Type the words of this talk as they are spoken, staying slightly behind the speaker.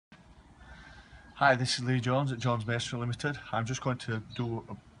Hi, this is Lee Jones at Jones Masonry Limited. I'm just going to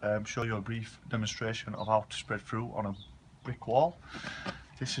show you a brief demonstration of how to spread through on a brick wall.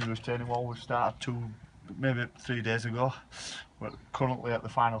 This is a retaining wall we started maybe 3 days ago. We're currently at the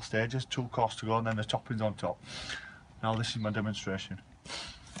final stages, 2 courses to go, and then the toppings on top. Now this is my demonstration.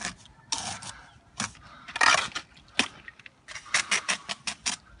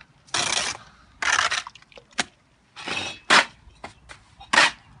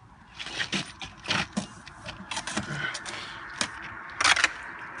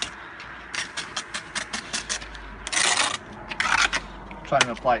 Try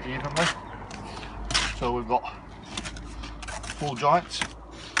and apply it evenly. So we've got full joints.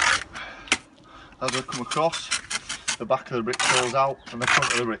 As we come across, the back of the brick fills out and the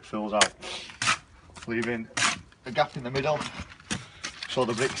front of the brick fills out, leaving a gap in the middle so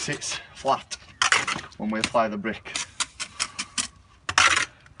the brick sits flat when we apply the brick.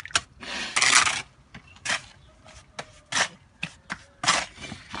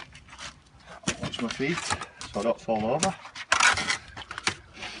 Watch my feet so I don't fall over.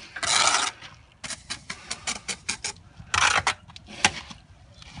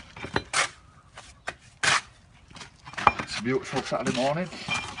 It's a beautiful Saturday morning.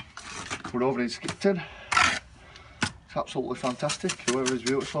 We're over in Skipton. It's absolutely fantastic. The weather is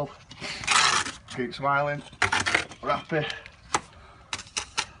beautiful. Keep smiling. We're happy.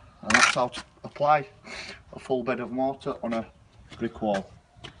 And that's how to apply a full bed of mortar on a brick wall.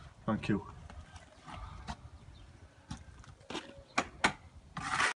 Thank you.